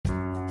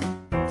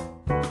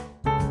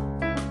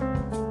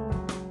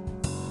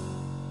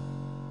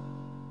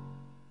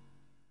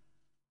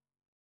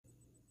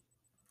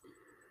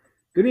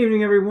Good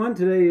evening, everyone.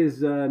 Today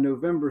is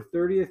November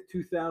 30th,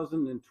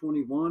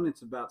 2021.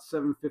 It's about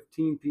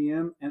 7:15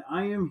 p.m., and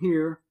I am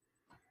here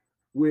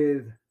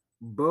with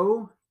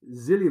Bo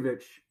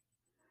Zilovic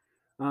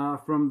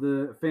from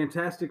the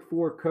Fantastic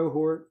Four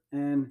cohort.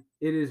 And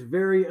it is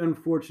very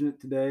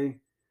unfortunate today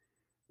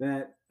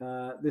that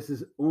this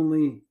is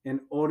only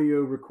an audio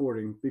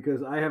recording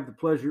because I have the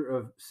pleasure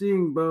of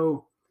seeing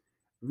Bo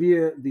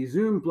via the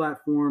Zoom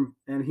platform,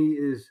 and he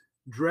is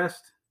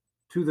dressed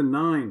to the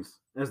nines,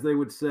 as they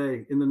would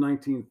say in the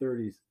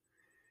 1930s,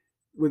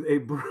 with a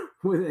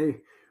with a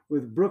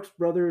with Brooks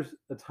Brothers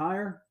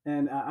attire,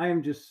 and I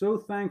am just so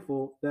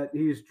thankful that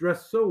he's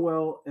dressed so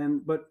well,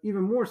 and but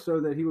even more so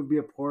that he would be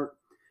a part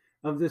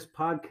of this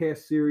podcast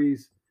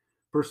series,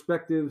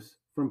 Perspectives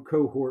from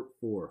Cohort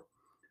 4.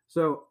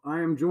 So I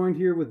am joined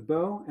here with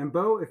Bo, and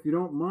Bo, if you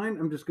don't mind,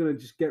 I'm just going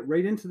to just get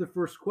right into the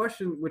first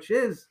question, which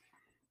is,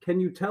 can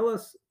you tell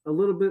us a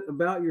little bit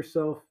about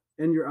yourself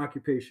and your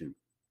occupation?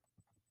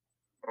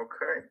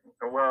 Okay.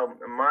 Well,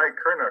 my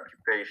current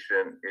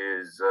occupation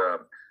is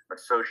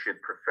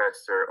associate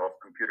professor of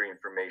computer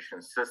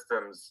information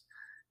systems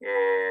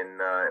in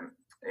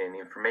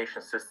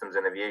information systems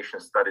and aviation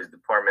studies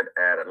department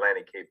at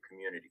Atlantic Cape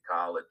Community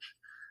College.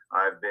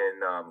 I've been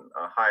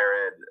a higher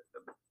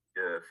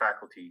ed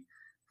faculty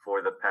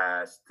for the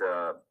past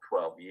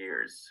 12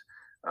 years,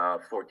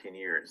 14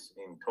 years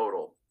in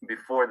total.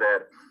 Before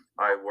that,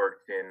 I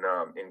worked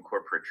in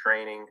corporate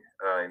training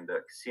in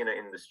the casino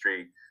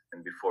industry,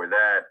 and before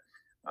that,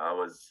 I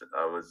was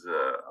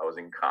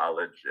in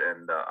college,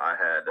 and I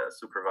had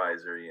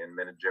supervisory and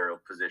managerial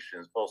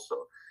positions also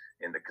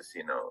in the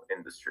casino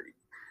industry.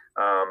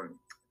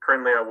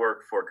 Currently, I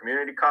work for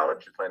community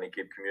college, Atlantic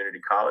Cape Community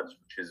College,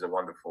 which is a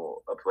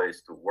wonderful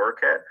place to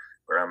work at,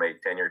 where I'm a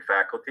tenured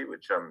faculty,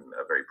 which I'm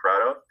very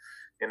proud of.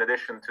 In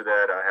addition to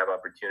that, I have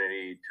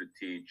opportunity to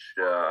teach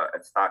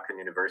at Stockton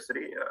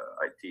University.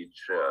 I teach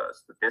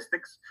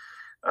statistics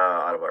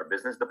out of our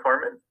business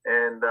department,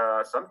 and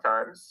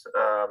sometimes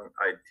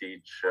I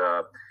teach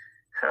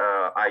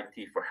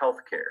IT for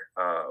healthcare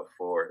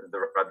for the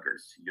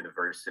Rutgers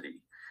University.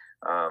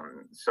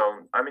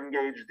 So I'm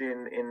engaged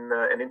in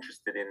and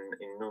interested in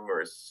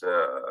numerous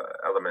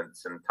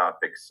elements and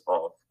topics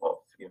of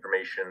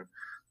information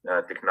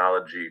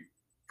technology,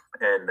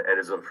 and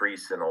as of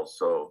recent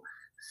also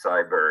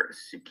cyber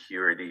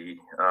security.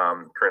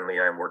 Currently,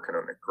 I'm working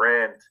on a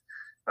grant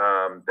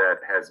that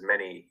has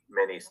many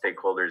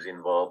stakeholders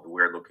involved.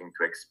 We're looking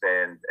to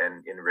expand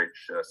and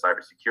enrich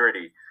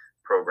cybersecurity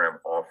program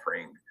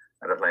offering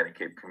at Atlantic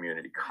Cape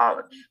Community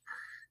College.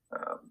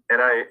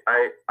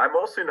 I'm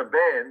also in a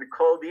band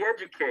called The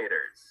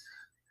Educators.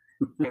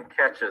 You can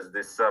catch us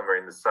this summer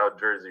in the South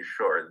Jersey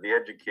Shore. The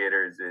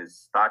Educators is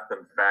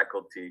Stockton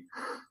faculty,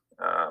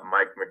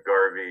 Mike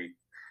McGarvey,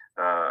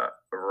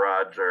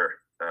 Roger,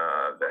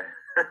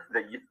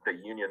 the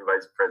union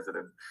vice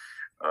president,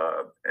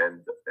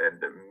 and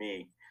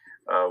me.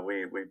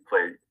 We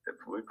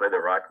play the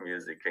rock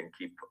music and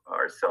keep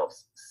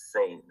ourselves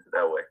sane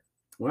that way.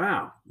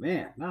 Wow,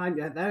 man, no,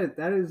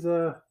 that is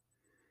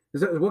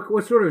that,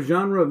 what sort of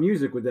genre of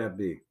music would that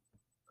be?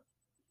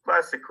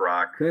 Classic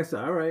rock. Yes,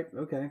 all right,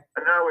 okay.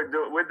 And now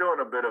we're doing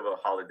a bit of a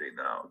holiday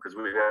now because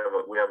we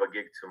have a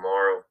gig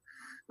tomorrow.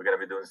 We're gonna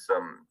be doing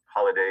some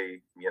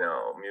holiday,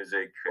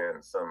 music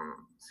and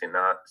some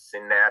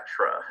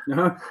Sinatra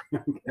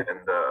Okay.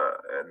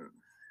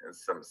 and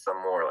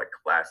some more like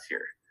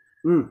classier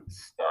Mm,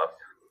 stuff.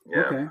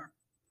 Yeah. okay.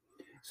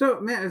 So,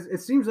 man, it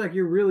seems like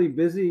you're really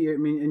busy. I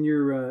mean, and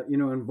you're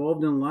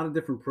involved in a lot of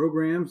different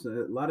programs,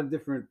 a lot of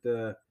different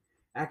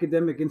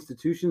academic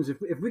institutions.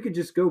 If we could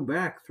just go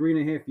back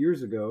 3.5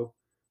 years ago,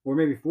 or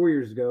maybe 4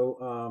 years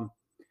ago,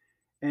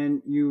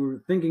 and you were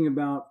thinking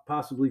about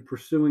possibly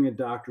pursuing a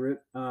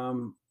doctorate,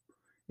 you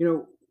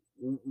know,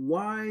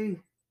 why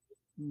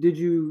did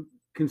you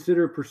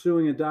consider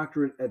pursuing a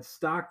doctorate at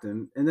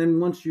Stockton? And then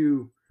once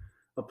you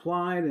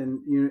applied and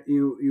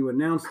you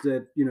announced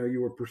that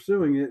you were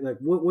pursuing it, like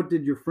what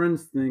did your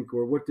friends think,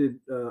 or what did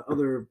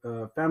other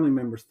family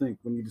members think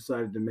when you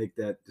decided to make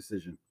that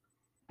decision?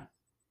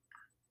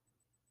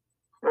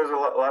 There's a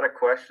lot of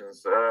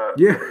questions.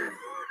 Yeah.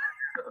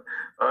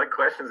 A lot of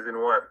questions in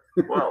one.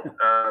 Well,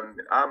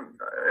 I'm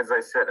as I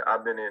said,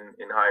 I've been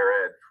in higher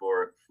ed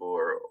for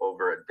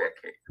over a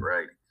decade,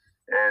 right?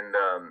 And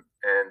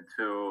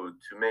to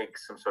make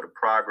some sort of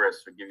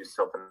progress or give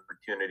yourself an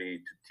opportunity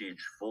to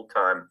teach full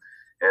time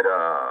at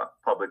a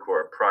public or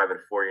a private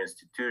four-year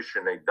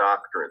institution, a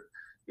doctorate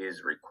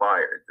is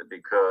required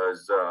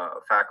because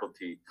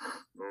faculty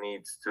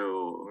needs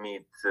to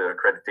meet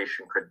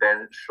accreditation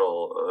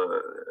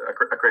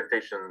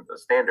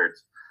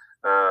standards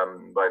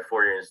by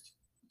four-year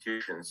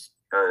institutions.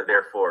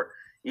 Therefore,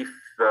 if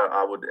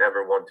I would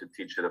ever want to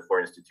teach at a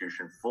foreign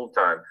institution full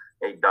time,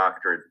 a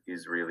doctorate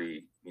is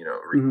really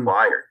Hmm.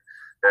 required.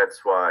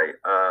 That's why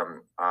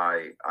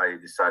I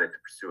decided to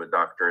pursue a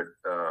doctorate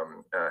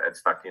at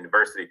Stockton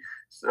University.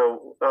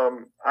 So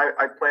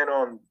I plan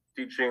on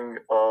teaching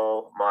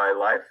all my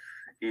life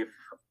if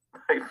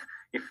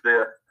if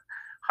the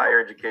higher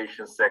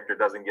education sector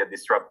doesn't get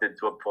disrupted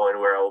to a point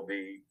where I'll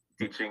be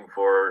teaching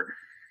for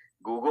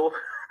Google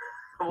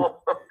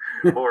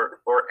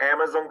or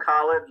Amazon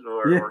College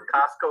or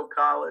Costco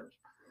College,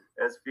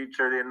 as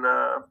featured in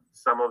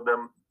some of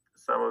the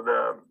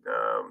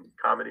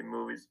comedy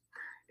movies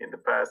in the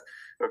past.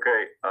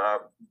 Okay,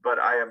 but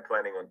I am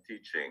planning on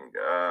teaching.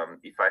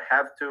 If I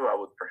have to, I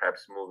would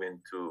perhaps move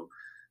into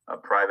a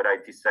private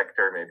IT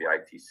sector, maybe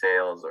IT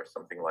sales or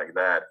something like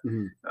that.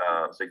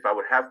 So if I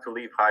would have to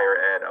leave higher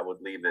ed, I would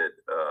leave it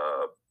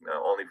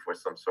only for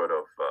some sort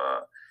of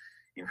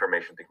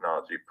information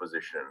technology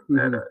position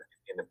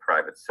in the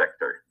private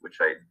sector,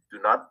 which I do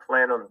not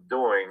plan on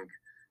doing.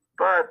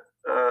 But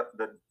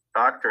the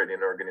doctorate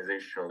in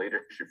organizational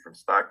leadership from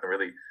Stockton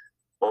really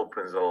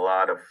opens a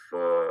lot of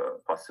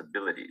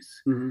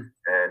possibilities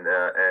and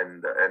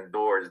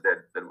doors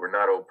that were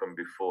not open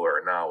before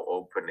are now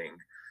opening.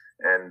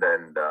 And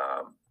then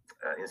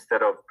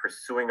instead of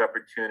pursuing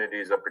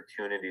opportunities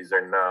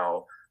are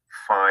now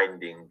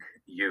finding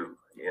you,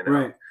 you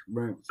know.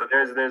 Right. So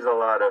there's a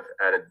lot of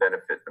added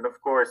benefit, and of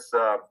course,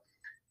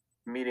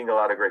 meeting a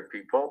lot of great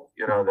people.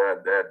 You know,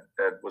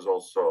 that was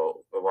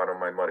also one of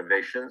my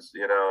motivations.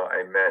 You know,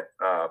 I met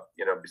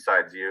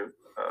besides you.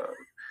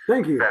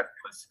 Thank you.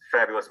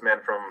 Fabulous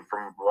men from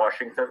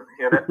Washington.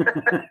 You know,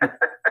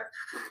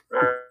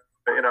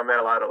 I met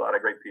a lot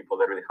of great people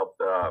that really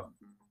helped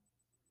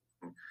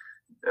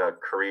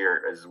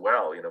career as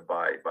well. You know,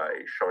 by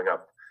showing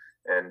up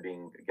and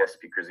being guest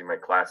speakers in my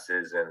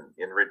classes and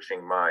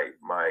enriching my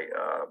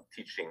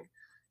teaching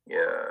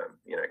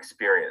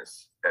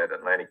experience at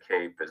Atlantic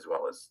Cape as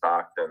well as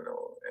Stockton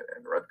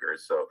and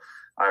Rutgers. So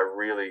I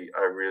really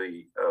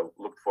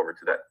look forward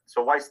to that.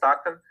 So why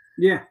Stockton?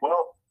 Yeah.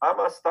 Well, I'm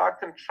a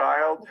Stockton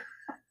child.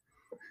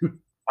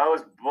 I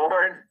was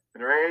born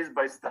and raised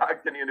by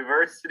Stockton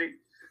University.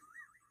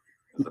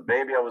 As a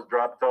baby, I was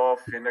dropped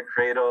off in a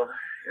cradle,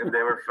 and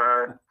they were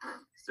fine.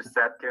 Mr.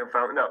 Satcam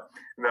found no.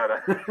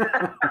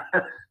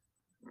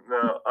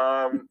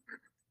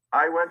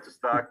 I went to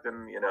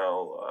Stockton,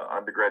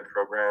 undergrad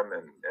program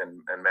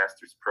and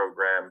master's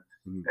program,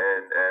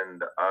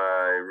 and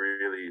I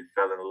really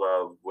fell in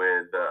love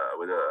with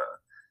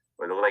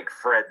Lake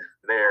Fred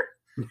there,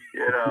 and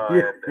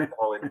the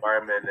whole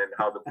environment and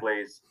how the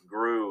place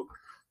grew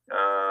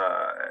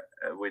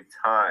with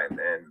time,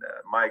 and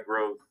my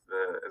growth,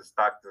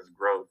 Stockton's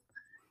growth,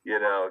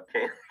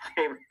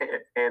 came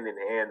hand in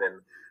hand,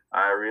 and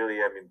I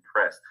really am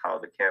impressed how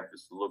the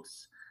campus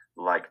looks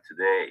like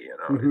today.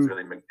 It's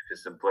really a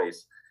magnificent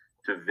place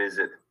to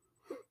visit,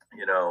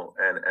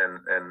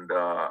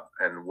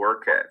 and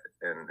work at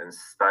and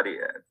study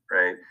at,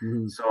 right?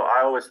 So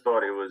I always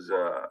thought it was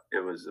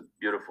a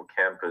beautiful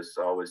campus.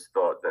 I always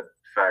thought that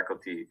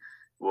faculty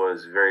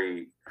was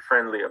very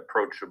friendly,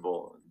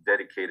 approachable,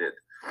 dedicated,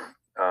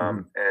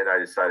 and I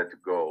decided to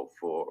go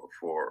for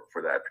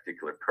that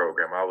particular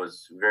program. I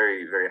was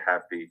very, very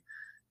happy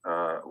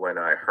when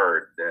I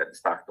heard that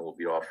Stockton will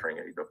be offering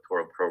a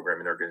doctoral program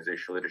in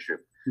organizational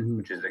leadership,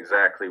 which is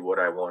exactly what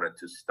I wanted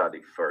to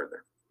study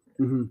further.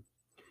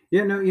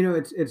 Yeah, no,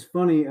 it's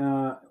funny.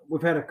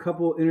 We've had a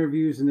couple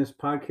interviews in this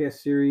podcast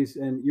series,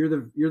 and you're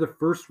the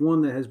first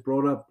one that has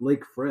brought up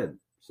Lake Fred.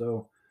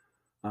 So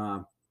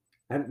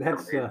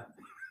that's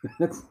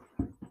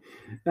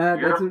a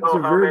very good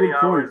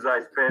point.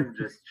 I spend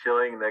just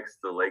chilling next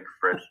to Lake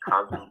Fred,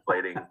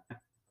 contemplating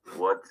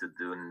what to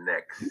do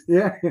next.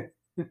 Yeah.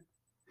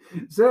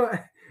 So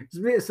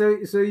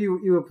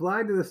you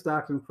applied to the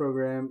Stockton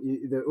program,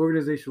 the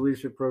organizational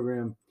leadership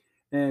program,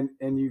 and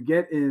you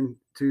get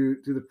into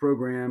the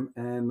program,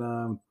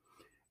 and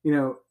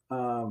you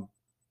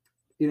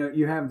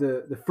have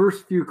the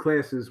first few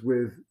classes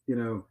with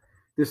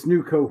this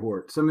new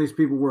cohort. Some of these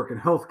people work in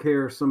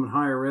healthcare, some in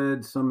higher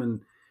ed, some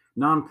in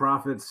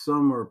nonprofits,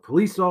 some are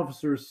police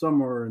officers,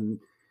 some are in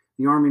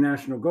the Army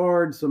National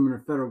Guard, some in the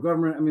federal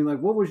government. I mean, like,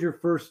 what was your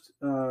first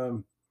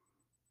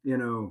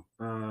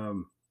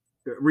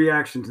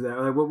reaction to that?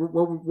 Like,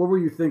 what were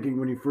you thinking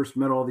when you first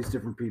met all these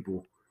different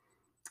people?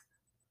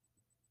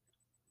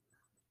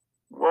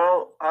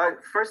 Well,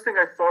 first thing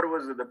I thought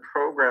was that the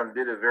program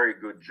did a very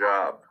good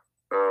job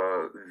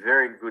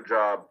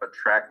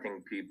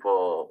attracting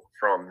people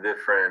from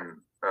different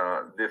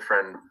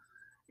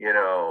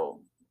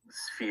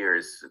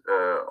spheres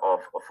of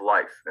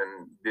life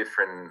and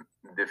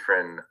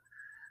different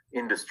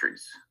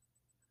industries.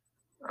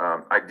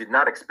 I did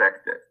not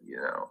expect it.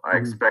 I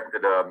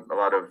expected a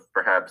lot of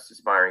perhaps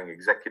aspiring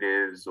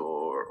executives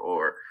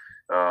or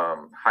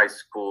high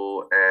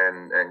school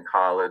and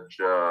college,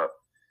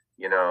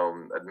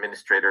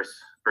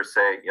 administrators per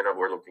se,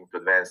 who are looking to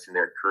advance in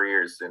their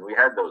careers, and we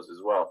had those as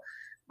well.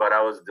 But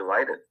I was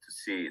delighted to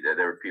see that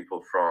there were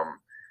people from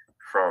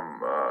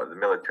the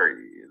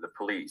military, the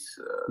police,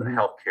 the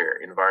healthcare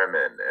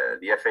environment,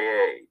 the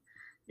FAA,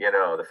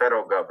 the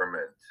federal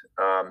government.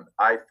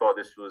 I thought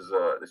this was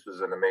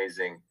an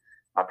amazing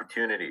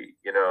opportunity,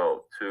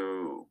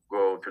 to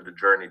go through the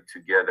journey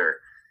together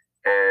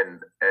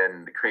and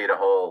create a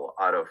whole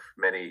out of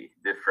many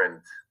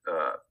different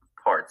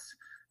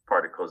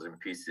particles and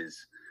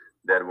pieces.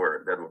 that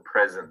were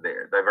present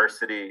there.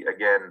 Diversity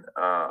again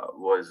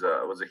was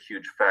a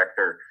huge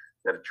factor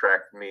that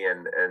attracted me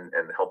and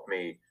helped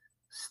me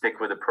stick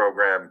with the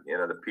program.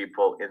 The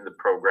people in the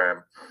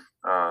program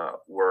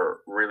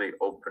were really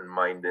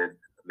open-minded.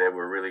 They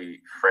were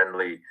really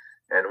friendly,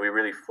 and we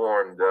really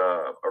formed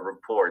a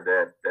rapport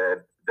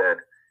that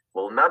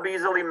will not be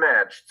easily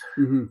matched.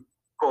 Mm-hmm.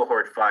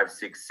 Cohort 5,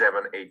 6,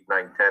 7, 8,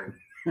 9,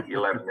 10,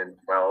 11, and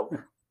 12.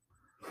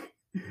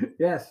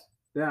 Yes.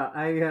 Yeah.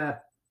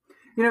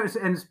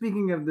 And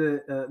speaking of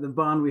the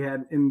bond we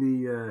had in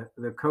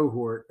the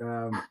cohort,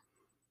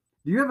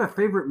 do you have a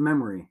favorite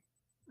memory?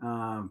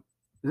 I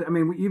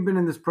mean, you've been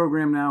in this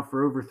program now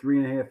for over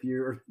 3.5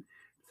 years,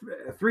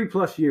 or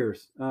 3+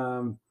 years.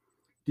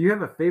 Do you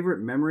have a favorite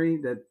memory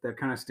that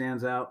kind of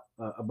stands out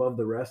above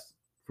the rest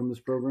from this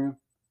program?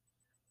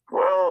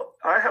 Well,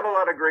 I have a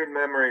lot of great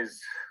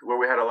memories where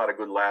we had a lot of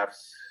good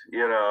laughs.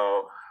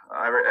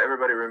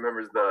 Everybody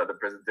remembers the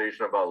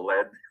presentation about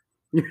lead.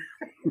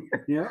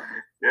 Yeah.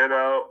 I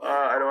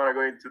don't want to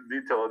go into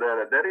detail of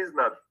that. That is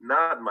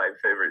not my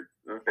favorite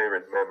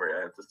memory,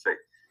 I have to say.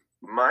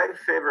 My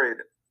favorite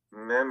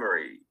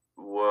memory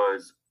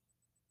was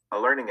a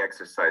learning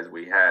exercise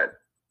we had.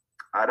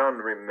 I don't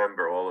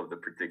remember all of the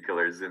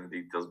particulars and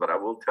details, but I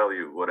will tell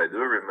you what I do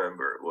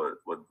remember,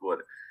 what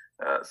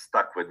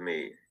stuck with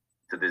me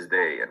to this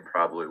day, and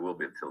probably will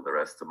be till the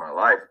rest of my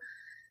life.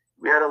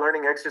 We had a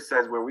learning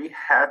exercise where we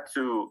had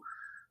to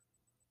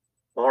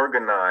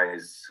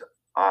organize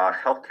a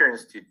healthcare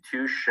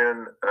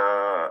institution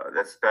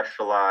that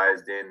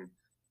specialized in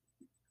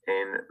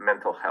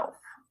mental health.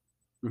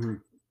 Mm-hmm.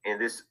 In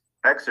this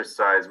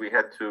exercise, we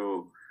had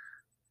to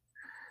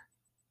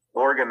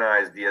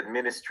organize the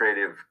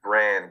administrative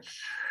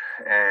branch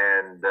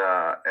and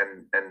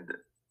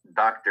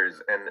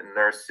doctors and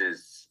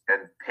nurses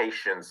and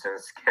patients and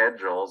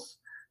schedules.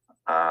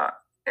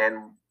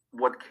 And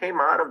what came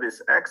out of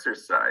this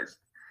exercise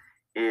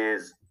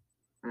is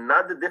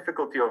not the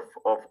difficulty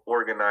of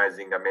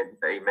organizing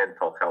a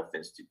mental health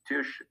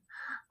institution.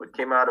 What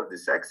came out of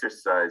this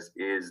exercise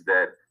is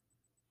that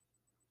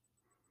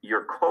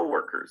your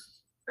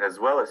coworkers, as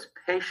well as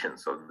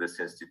patients of this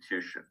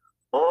institution,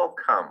 all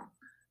come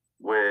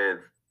with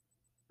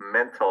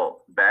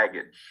mental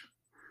baggage,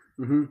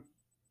 mm-hmm.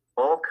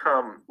 all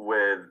come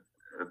with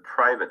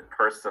private,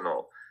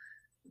 personal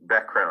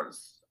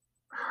backgrounds,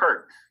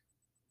 hurt,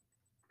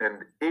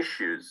 and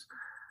issues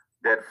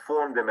that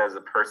form them as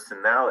a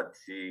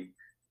personality,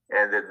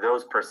 and that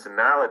those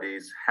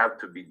personalities have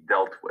to be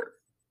dealt with.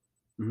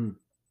 Mm-hmm.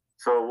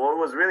 So what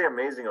was really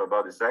amazing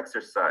about this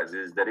exercise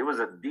is that it was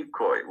a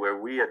decoy where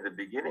we at the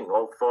beginning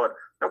all thought,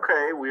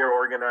 okay, we are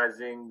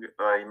organizing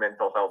a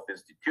mental health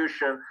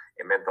institution.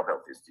 A mental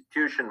health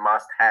institution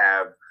must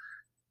have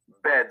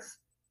beds,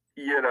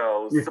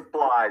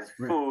 supplies,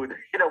 food.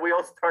 We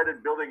all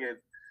started building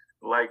it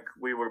like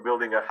we were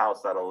building a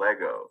house out of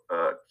Lego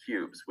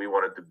cubes. We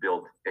wanted to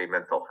build a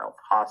mental health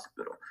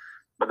hospital.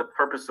 But the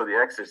purpose of the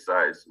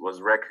exercise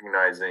was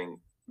recognizing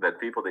that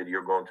people that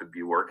you're going to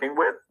be working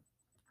with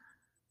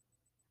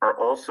are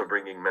also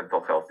bringing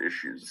mental health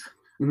issues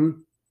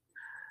mm-hmm.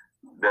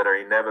 that are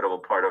inevitable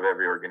part of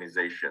every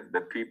organization.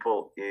 The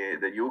people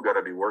that you're going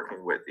to be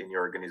working with in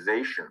your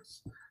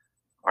organizations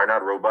are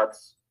not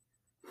robots.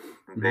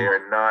 Mm-hmm. They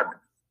are not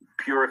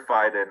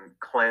purified and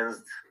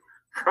cleansed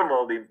from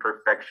all the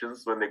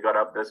imperfections when they got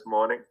up this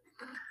morning.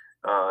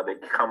 They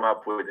come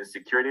up with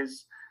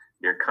insecurities.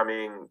 They're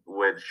coming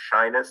with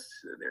shyness.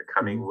 They're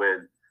coming mm-hmm.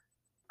 with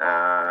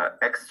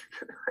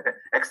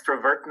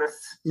extrovertness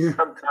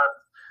sometimes.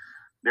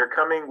 They're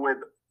coming with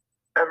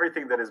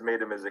everything that has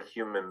made them as a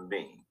human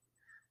being.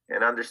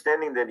 And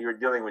understanding that you're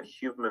dealing with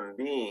human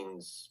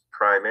beings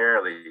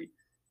primarily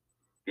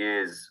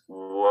is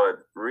what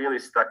really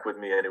stuck with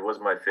me. And it was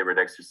my favorite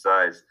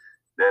exercise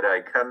that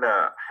I kind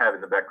of have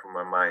in the back of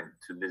my mind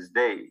to this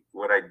day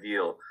when I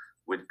deal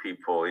with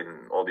people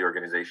in all the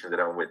organizations that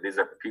I'm with. These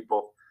are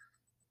people,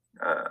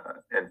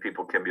 and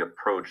people can be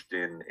approached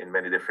in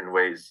many different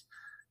ways.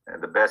 And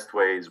the best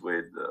ways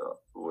with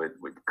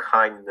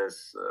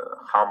kindness,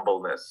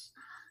 humbleness,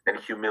 and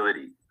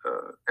humility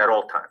at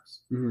all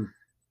times. Mm-hmm.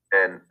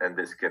 And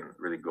this can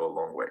really go a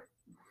long way.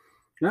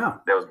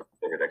 No, that was my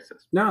favorite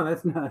exercise. No,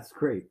 that's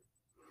great.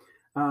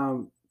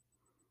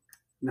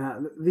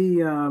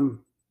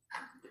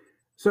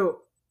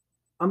 So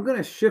I'm going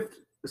to shift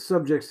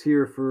subjects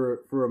here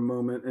for a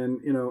moment,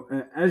 and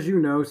as you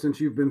know, since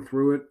you've been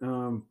through it,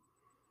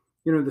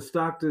 the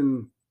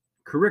Stockton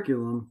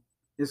curriculum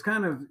is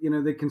kind of,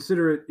 they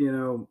consider it,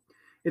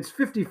 it's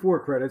 54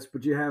 credits,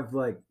 but you have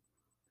like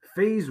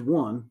phase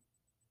 1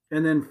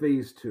 and then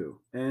phase 2.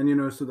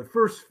 And, so the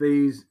first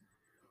phase,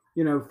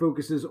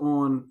 focuses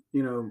on,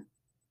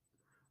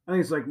 I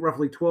think it's like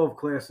roughly 12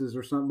 classes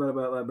or something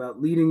about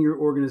leading your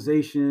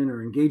organization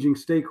or engaging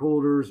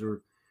stakeholders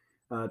or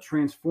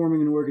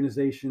transforming an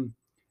organization.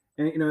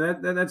 And,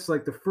 that's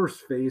like the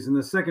first phase. And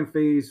the second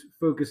phase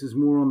focuses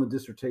more on the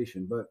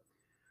dissertation. But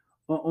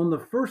on the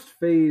first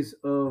phase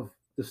of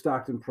the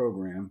Stockton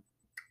program,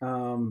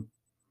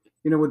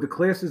 with the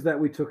classes that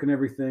we took and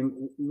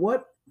everything,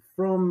 what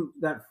from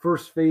that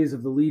first phase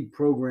of the lead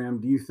program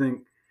do you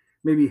think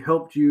maybe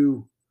helped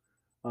you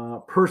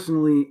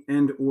personally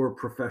and or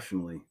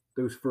professionally?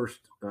 Those first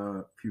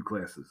few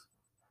classes.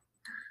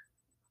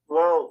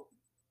 Well,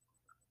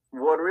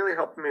 what really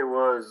helped me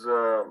was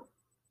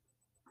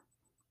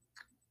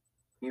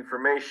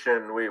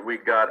information we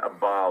got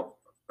about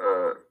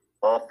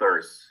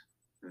authors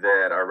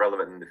that are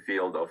relevant in the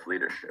field of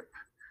leadership.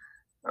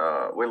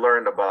 We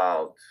learned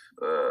about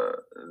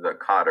the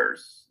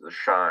Cotters, the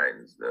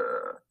Shines,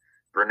 the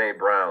Brene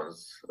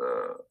Browns,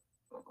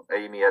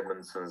 Amy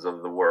Edmondsons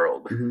of the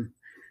world, Mm-hmm.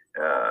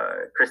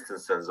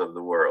 Christensen's of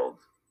the world,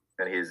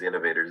 and his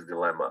innovator's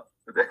dilemma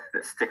that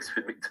sticks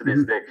with me to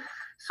this day.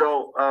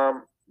 So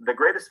the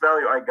greatest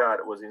value I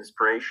got was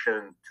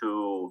inspiration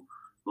to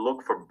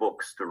look for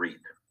books to read.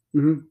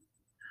 Mm-hmm.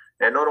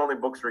 And not only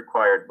books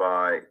required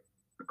by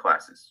the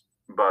classes,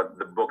 but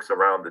the books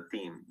around the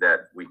theme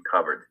that we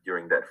covered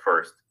during that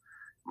first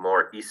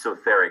more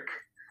esoteric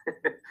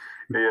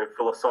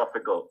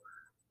philosophical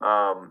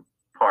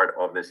part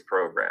of this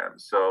program.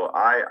 So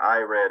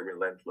I read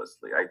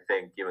relentlessly. I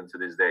think even to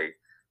this day,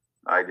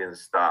 I didn't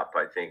stop.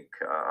 I think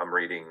I'm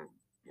reading,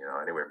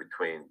 anywhere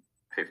between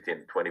 15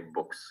 and 20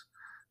 books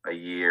a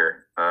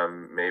year,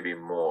 maybe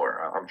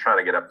more. I'm trying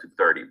to get up to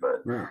 30,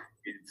 but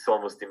it's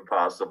almost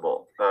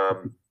impossible.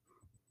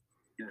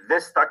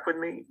 This stuck with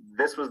me.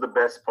 This was the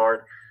best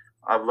part.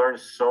 I've learned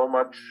so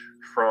much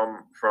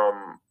from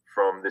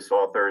these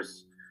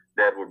authors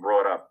that were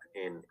brought up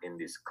in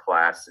these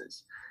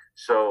classes.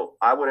 So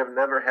I would have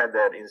never had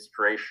that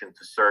inspiration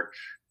to search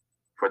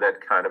for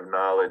that kind of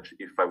knowledge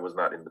if I was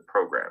not in the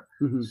program.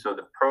 Mm-hmm. So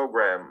the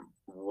program,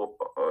 woke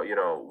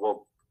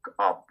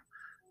up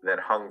that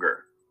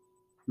hunger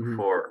Mm-hmm.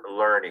 for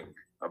learning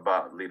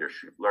about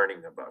leadership,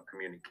 learning about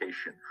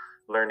communication,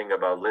 learning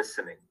about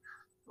listening,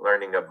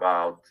 learning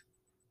about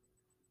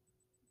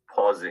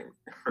pausing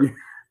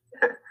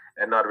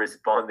and not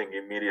responding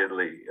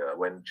immediately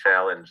when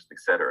challenged,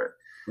 etc.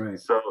 Right.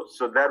 So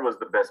that was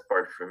the best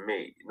part for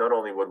me. Not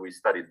only what we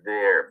studied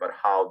there, but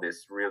how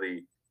this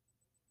really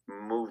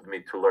moved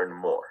me to learn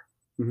more.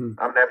 Mm-hmm.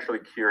 I'm naturally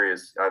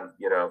curious,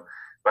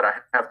 but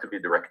I have to be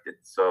directed.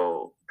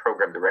 So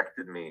program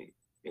directed me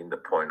in the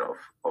point of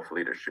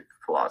leadership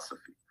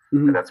philosophy,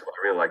 Mm-hmm. and that's what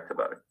I really liked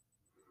about it.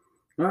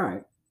 All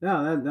right.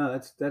 No,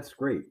 that's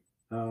great.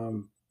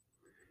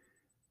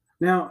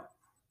 Now,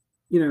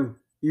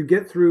 you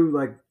get through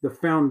like the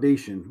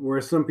foundation,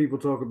 whereas some people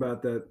talk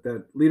about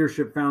that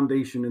leadership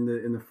foundation in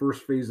the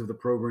first phase of the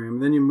program.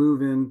 And then you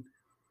move in,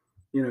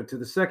 to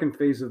the second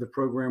phase of the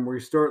program where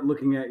you start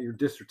looking at your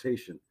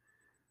dissertation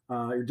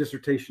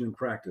in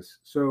practice.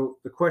 So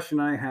the question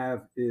I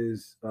have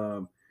is,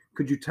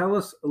 could you tell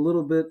us a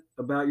little bit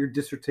about your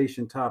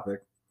dissertation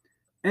topic?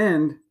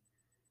 And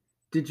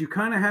did you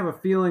kind of have a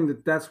feeling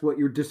that that's what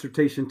your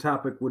dissertation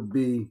topic would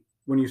be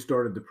when you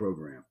started the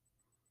program?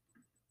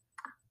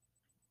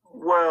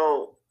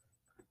 Well,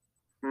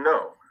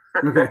 no.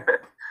 Okay.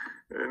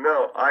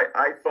 No,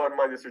 I thought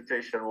my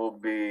dissertation will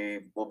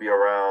be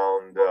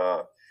around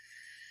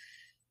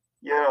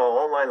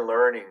online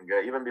learning.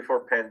 Even before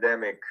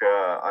pandemic,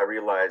 I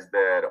realized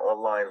that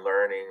online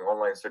learning,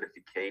 online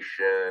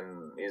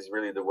certification is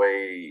really the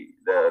way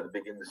the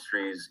big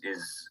industries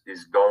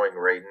is going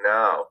right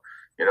now.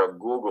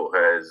 Google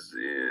has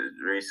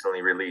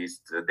recently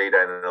released a data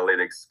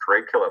analytics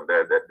curriculum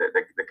that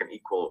can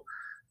equal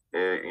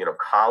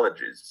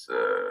colleges,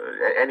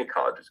 any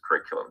college's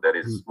curriculum that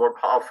is more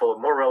powerful,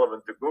 more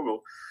relevant to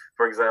Google,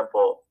 for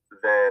example,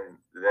 than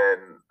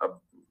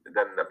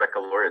a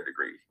baccalaureate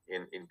degree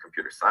in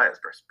computer science,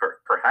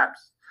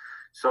 perhaps.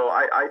 So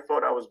I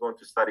thought I was going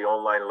to study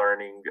online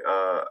learning,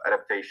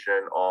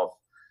 adaptation of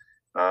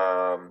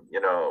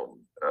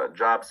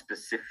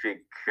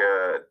job-specific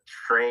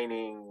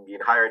training in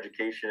higher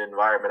education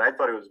environment. I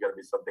thought it was going to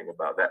be something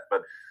about that,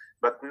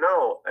 but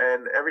no.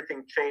 And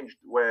everything changed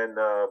when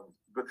a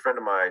good friend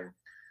of mine,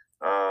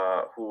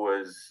 who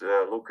was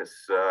Lucas,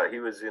 he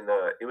was in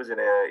a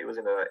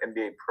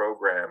MBA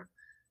program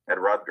at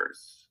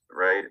Rutgers,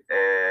 right?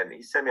 And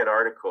he sent me an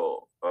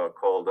article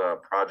called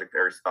Project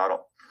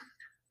Aristotle.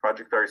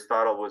 Project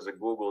Aristotle was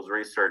Google's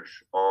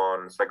research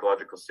on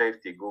psychological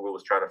safety. Google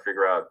was trying to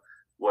figure out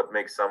what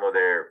makes some of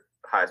their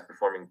highest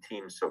performing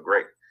teams so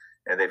great,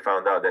 and they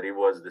found out that it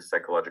was the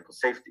psychological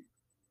safety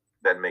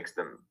that made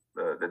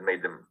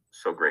them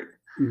so great.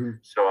 Mm-hmm.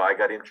 So I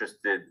got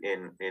interested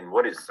in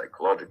what is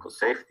psychological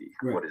safety,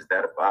 right. What is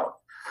that about?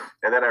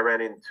 And then I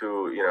ran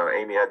into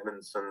Amy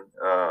Edmondson,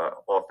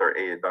 author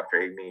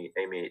Dr. Amy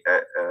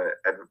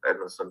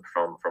Edmondson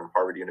from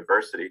Harvard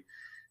University,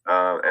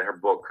 and her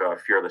book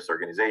Fearless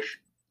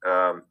Organization.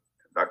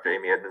 Dr.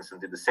 Amy Edmondson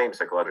did the same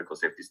psychological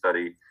safety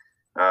study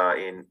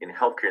in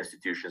healthcare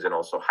institutions and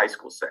also high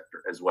school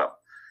sector as well.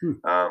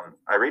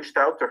 I reached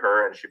out to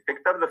her and she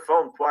picked up the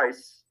phone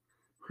twice,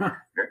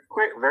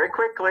 very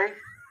quickly,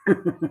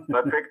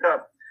 but picked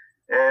up.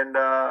 And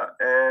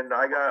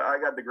I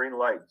got the green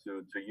light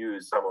to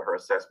use some of her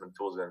assessment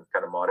tools and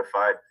kind of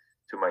modified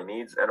to my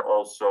needs, and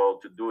also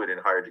to do it in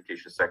higher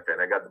education sector.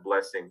 And I got the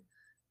blessing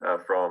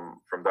from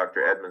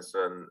Dr.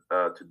 Edmondson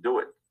to do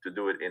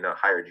it in a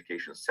higher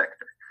education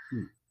sector.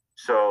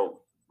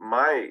 So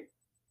my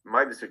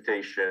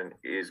dissertation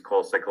is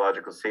called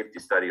Psychological Safety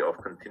Study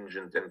of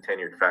Contingent and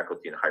Tenured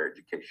Faculty in Higher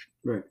Education.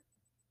 Right.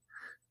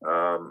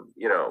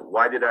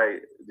 Why did I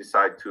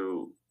decide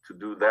to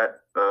do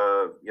that?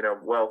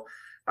 Well,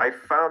 I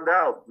found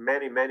out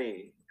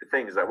many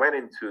things. I went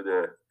into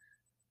the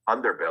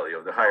underbelly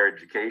of the higher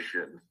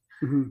education,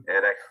 and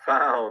I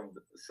found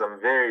some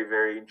very,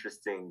 very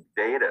interesting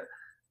data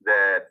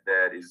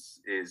that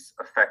is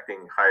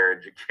affecting higher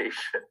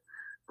education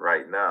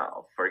right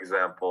now. For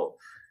example,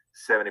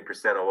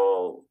 70% of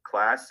all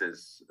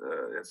classes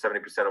and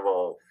 70% of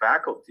all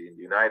faculty in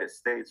the United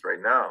States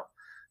right now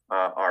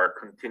are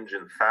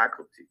contingent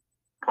faculty,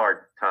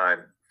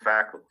 part-time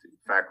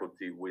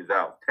faculty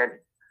without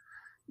tenure.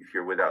 If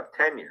you're without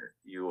tenure,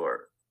 you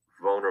are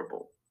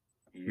vulnerable.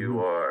 You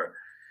are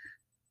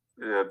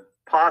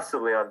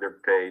possibly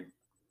underpaid,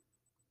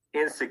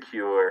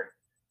 insecure,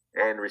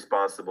 and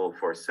responsible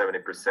for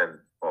 70%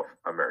 of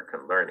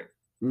American learning.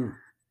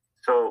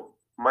 So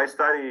my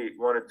study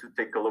wanted to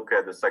take a look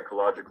at the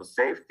psychological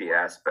safety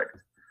aspect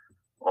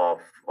of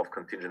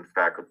contingent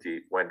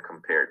faculty when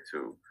compared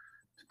to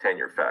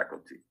tenure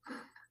faculty.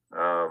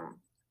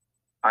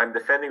 I'm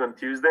defending on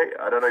Tuesday.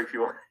 I don't know if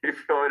you want me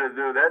to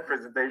do that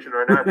presentation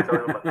or not. Tell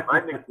you what my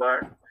findings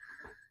are.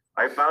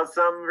 I found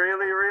some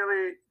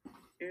really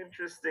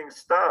interesting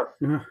stuff.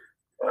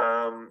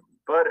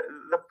 But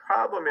the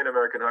problem in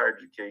American higher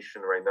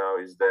education right now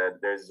is that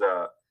there's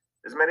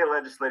many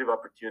legislative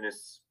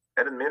opportunists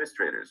and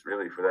administrators,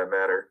 really, for that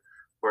matter,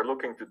 who are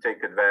looking to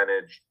take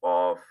advantage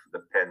of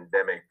the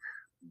pandemic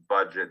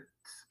budget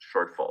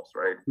shortfalls,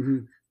 right?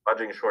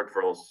 Budgeting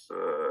shortfalls,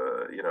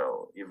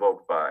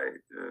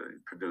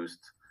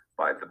 produced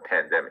by the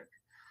pandemic.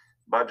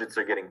 Budgets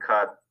are getting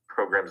cut,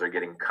 programs are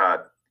getting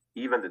cut.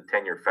 Even the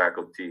tenure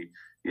faculty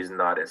is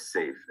not as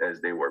safe as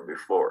they were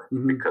before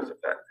because of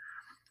that.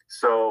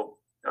 So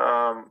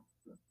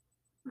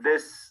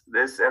this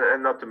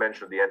and not to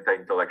mention the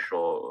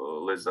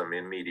anti-intellectualism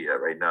in media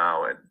right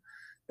now,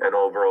 and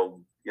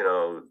overall,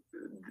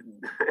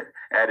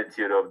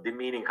 attitude of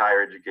demeaning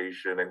higher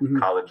education and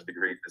college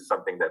degrees is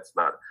something that's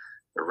not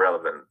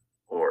relevant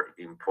or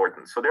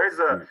important. So there is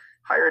a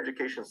higher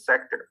education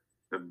sector.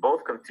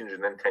 Both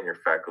contingent and tenure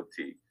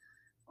faculty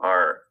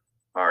are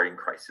in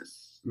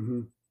crisis.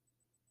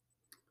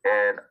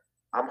 And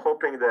I'm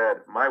hoping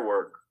that my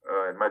work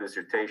and my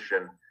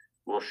dissertation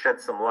will shed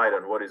some light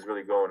on what is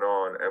really going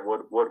on and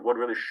what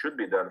really should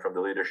be done from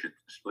the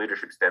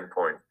leadership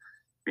standpoint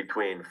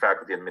between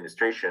faculty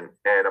administration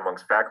and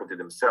amongst faculty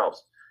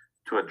themselves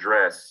to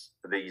address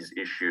these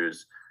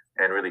issues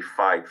and really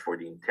fight for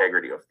the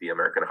integrity of the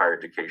American higher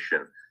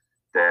education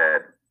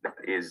that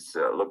is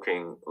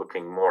looking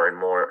more and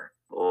more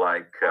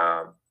like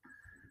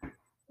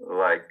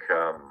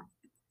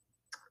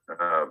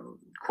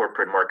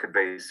corporate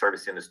market-based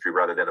service industry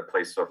rather than a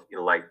place of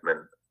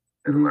enlightenment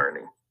and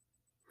learning.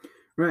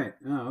 Right.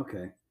 Oh,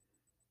 okay.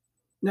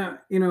 Now,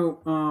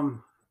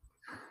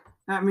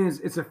 I mean,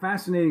 it's a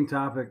fascinating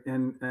topic,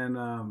 and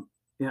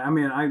I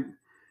mean, I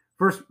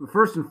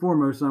first and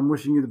foremost, I'm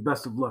wishing you the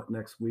best of luck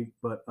next week.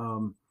 But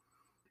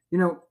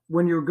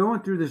when you're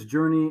going through this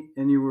journey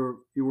and you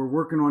were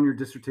working on your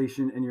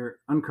dissertation and you're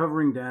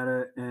uncovering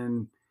data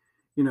and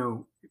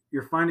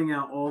you're finding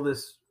out all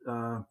this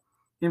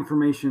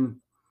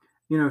information,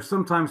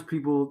 sometimes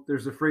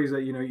there's a phrase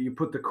that you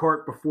put the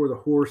cart before the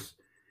horse.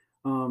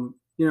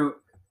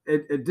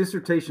 A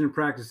dissertation in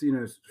practice,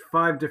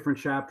 5 different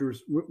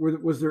chapters.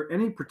 Was there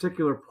any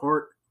particular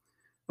part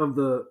of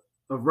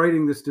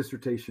writing this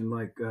dissertation?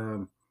 Like,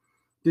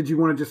 did you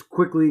want to just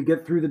quickly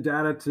get through the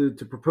data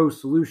to propose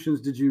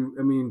solutions?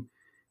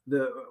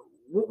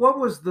 What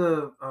was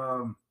the,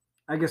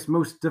 I guess,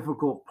 most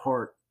difficult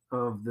part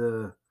of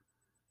the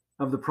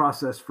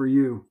process for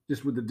you,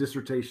 just with the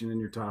dissertation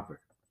and your topic?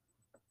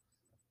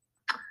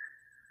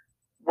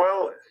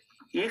 Well,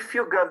 if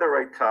you got the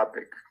right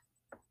topic,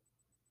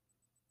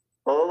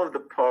 all of the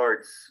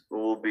parts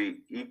will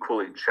be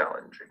equally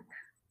challenging.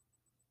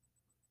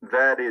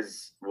 That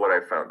is what I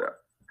found out.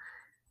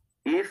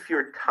 If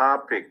your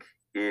topic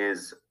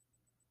is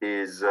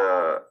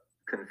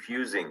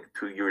confusing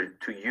to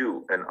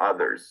you and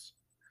others,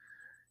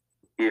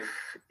 if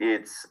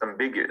it's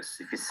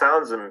ambiguous, if it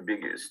sounds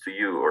ambiguous to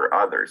you or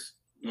others,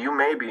 you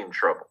may be in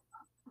trouble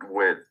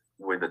with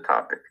the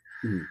topic.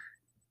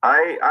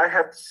 I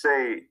have to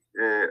say,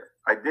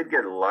 I did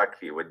get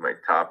lucky with my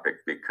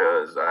topic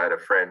because I had a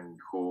friend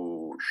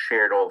who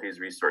shared all his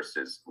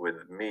resources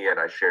with me, and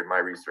I shared my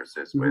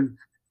resources with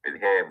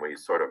him. We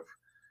sort of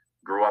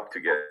grew up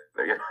together.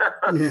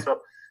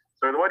 So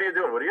what are you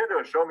doing? What are you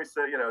doing? Show me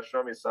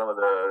some of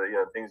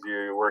the things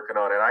you're working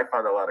on. And I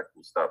found a lot of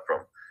cool stuff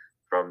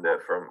from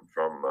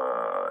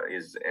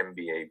his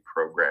MBA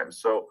program.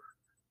 So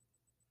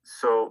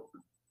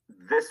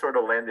this sort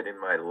of landed in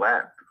my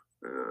lap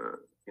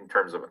in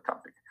terms of a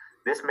topic.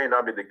 This may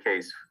not be the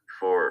case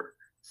for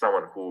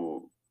someone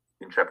who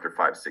in chapter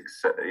 5,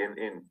 6,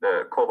 in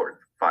cohort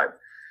 5,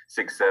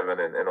 6, 7,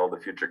 and all the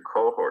future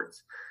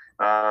cohorts.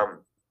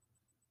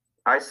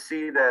 I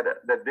see that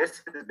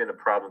this has been a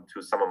problem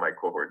to some of my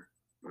cohort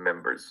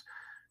members,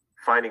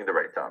 finding the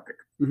right topic.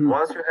 Mm-hmm.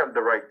 Once you have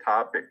the right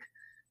topic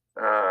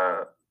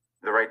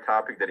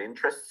that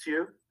interests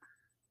you,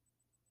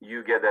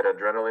 you get that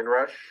adrenaline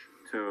rush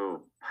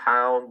to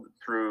pound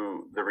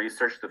through the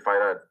research to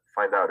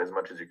find out as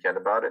much as you can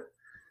about it,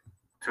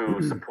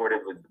 to support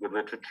it with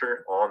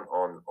literature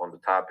on the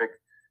topic,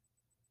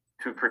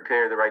 to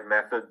prepare the right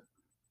method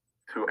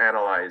to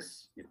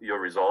analyze your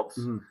results,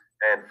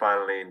 and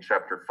finally in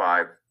chapter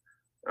 5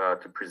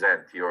 to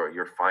present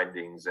your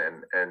findings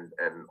and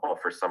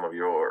offer some of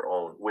your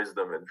own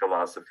wisdom and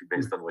philosophy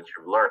based on what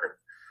you've learned.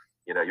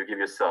 You give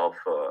yourself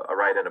a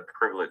right and a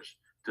privilege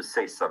to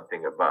say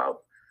something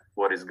about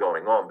what is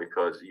going on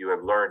because you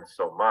have learned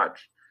so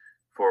much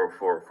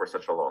for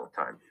such a long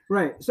time.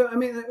 Right. So I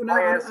mean,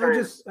 I was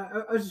just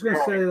going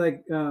to say,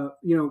 like,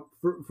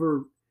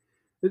 for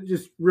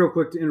just real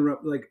quick to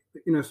interrupt, like,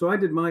 so I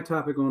did my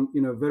topic on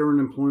veteran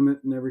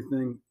employment and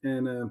everything,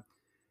 and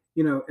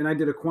and I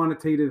did a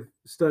quantitative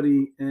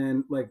study,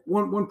 and like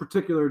one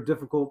particular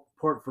difficult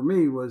part for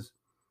me was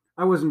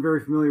I wasn't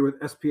very familiar with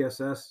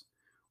SPSS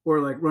or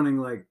like running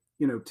like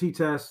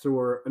t-tests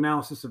or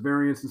analysis of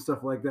variance and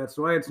stuff like that.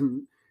 So I had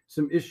some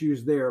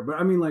issues there. But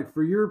I mean, like,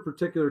 for your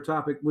particular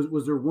topic,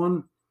 was there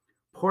one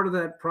part of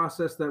that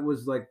process that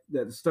was like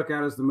that stuck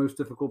out as the most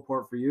difficult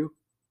part for you?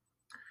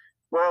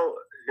 Well,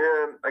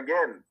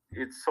 again,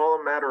 it's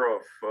all a matter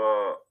of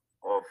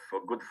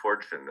good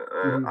fortune.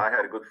 I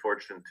had good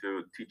fortune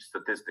to teach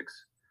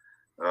statistics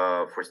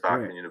for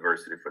Stockton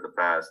University for the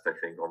past, I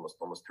think, almost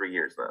 3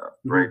 years now,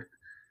 right?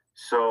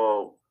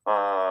 So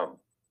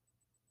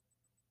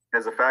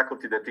as a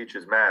faculty that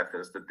teaches math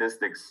and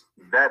statistics,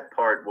 that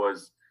part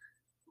was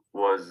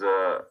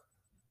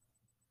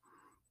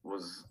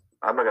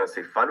I'm not gonna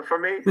say fun for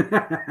me. I'm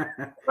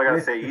not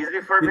gonna say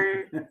easy for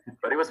me,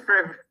 but it was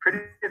pretty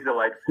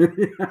delightful.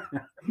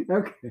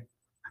 Okay.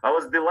 I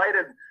was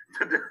delighted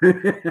to do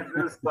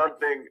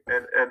something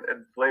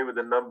and play with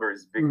the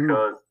numbers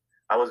because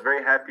I was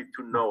very happy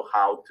to know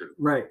how to.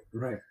 Right.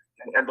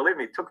 And believe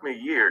me, it took me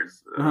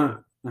years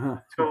to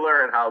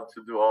learn how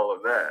to do all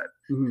of that.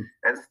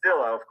 And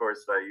still, of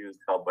course, I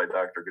used help by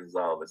Dr.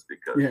 Gonzalez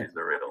because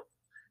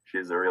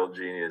she's a real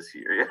genius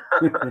here.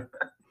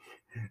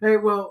 Hey,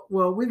 well,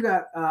 we've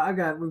got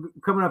we're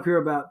coming up here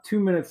about 2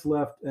 minutes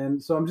left,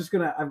 and so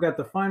I've got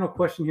the final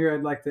question here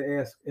I'd like to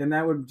ask, and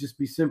that would just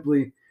be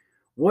simply,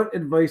 what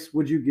advice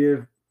would you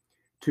give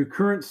to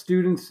current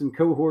students in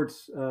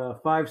cohorts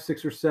 5,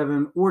 6, or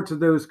 7, or to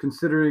those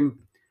considering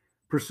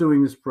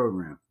pursuing this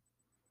program?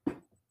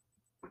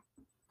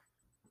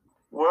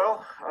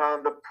 Well,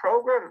 the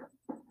program,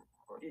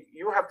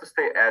 you have to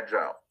stay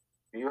agile.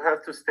 You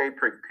have to stay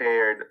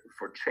prepared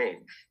for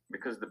change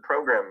because the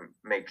program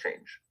may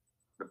change.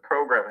 The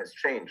program has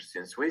changed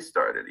since we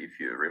started, if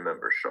you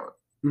remember, Sean.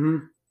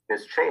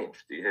 It's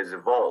changed. It has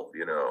evolved.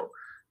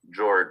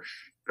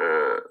 George,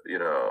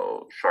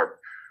 Sharp,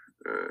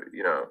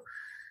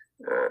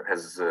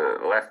 has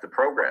left the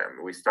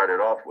program. We started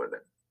off with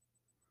it,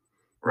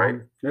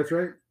 right? That's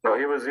right. So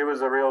he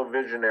was a real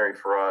visionary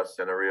for us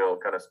and a real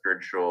kind of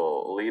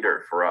spiritual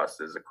leader for us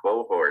as a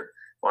cohort.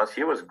 Once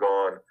he was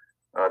gone,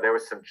 there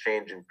was some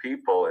change in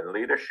people and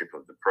leadership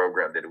of the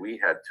program that we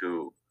had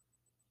to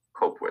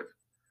cope with.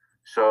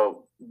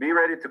 So be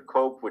ready to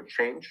cope with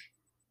change.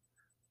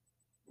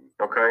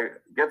 Okay,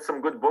 get some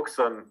good books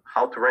on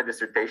how to write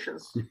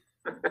dissertations.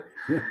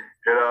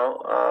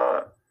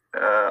 Our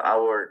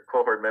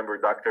cohort member,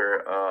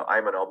 Dr.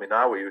 Ayman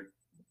Al-Minawi,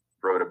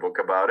 wrote a book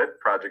about it,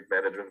 Project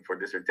Management for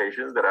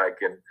Dissertations, that I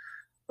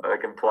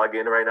can plug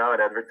in right now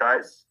and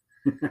advertise.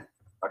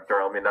 Dr.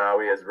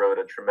 Al-Minawi has wrote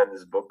a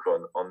tremendous book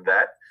on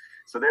that.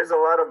 So there's a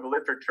lot of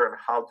literature on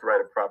how to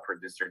write a proper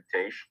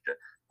dissertation.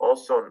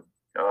 Also,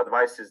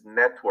 advice is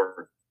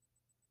network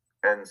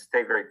and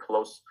stay very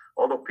close.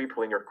 Although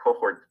people in your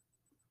cohort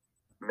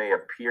may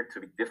appear to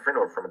be different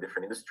or from a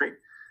different industry,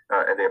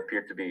 and they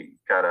appear to be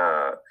kind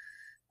of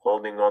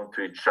holding on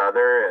to each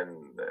other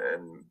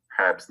and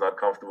perhaps not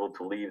comfortable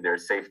to leave their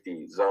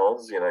safety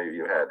zones.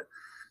 You had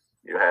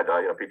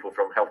people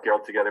from healthcare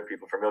altogether,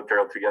 people from military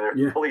altogether,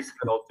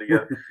 policemen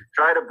altogether.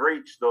 Try to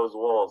breach those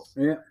walls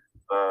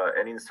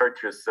and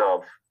insert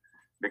yourself.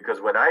 Because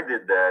when I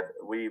did that,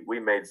 we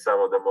made some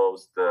of the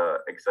most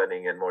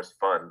exciting and most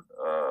fun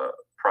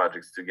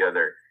projects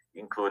together,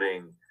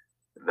 including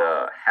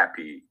the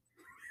Happy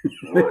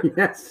Wood.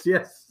 Yes,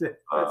 that's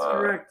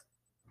correct.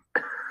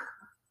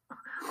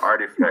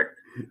 Artifact.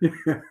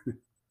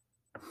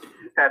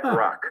 Pet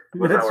Rock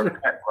was our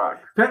right. Pet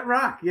Rock. Pet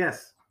Rock,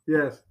 yes.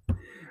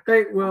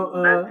 Hey, well,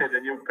 invented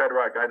a new Pet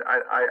Rock.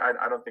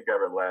 I don't think I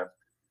ever laughed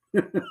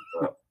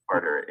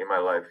harder in my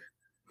life.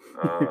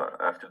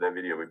 After that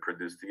video we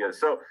produced together.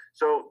 So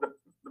the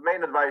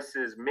main advice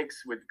is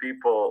mix with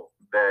people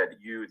that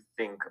you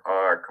think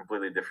are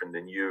completely different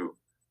than you.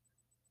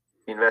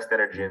 Invest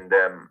energy in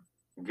them,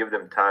 give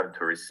them time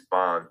to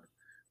respond,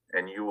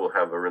 and you will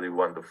have a really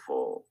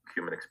wonderful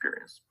human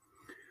experience.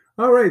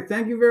 All right.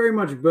 Thank you very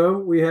much, Bo.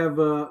 We have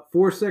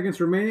 4 seconds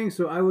remaining,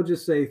 so I will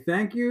just say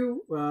thank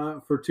you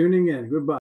for tuning in. Goodbye.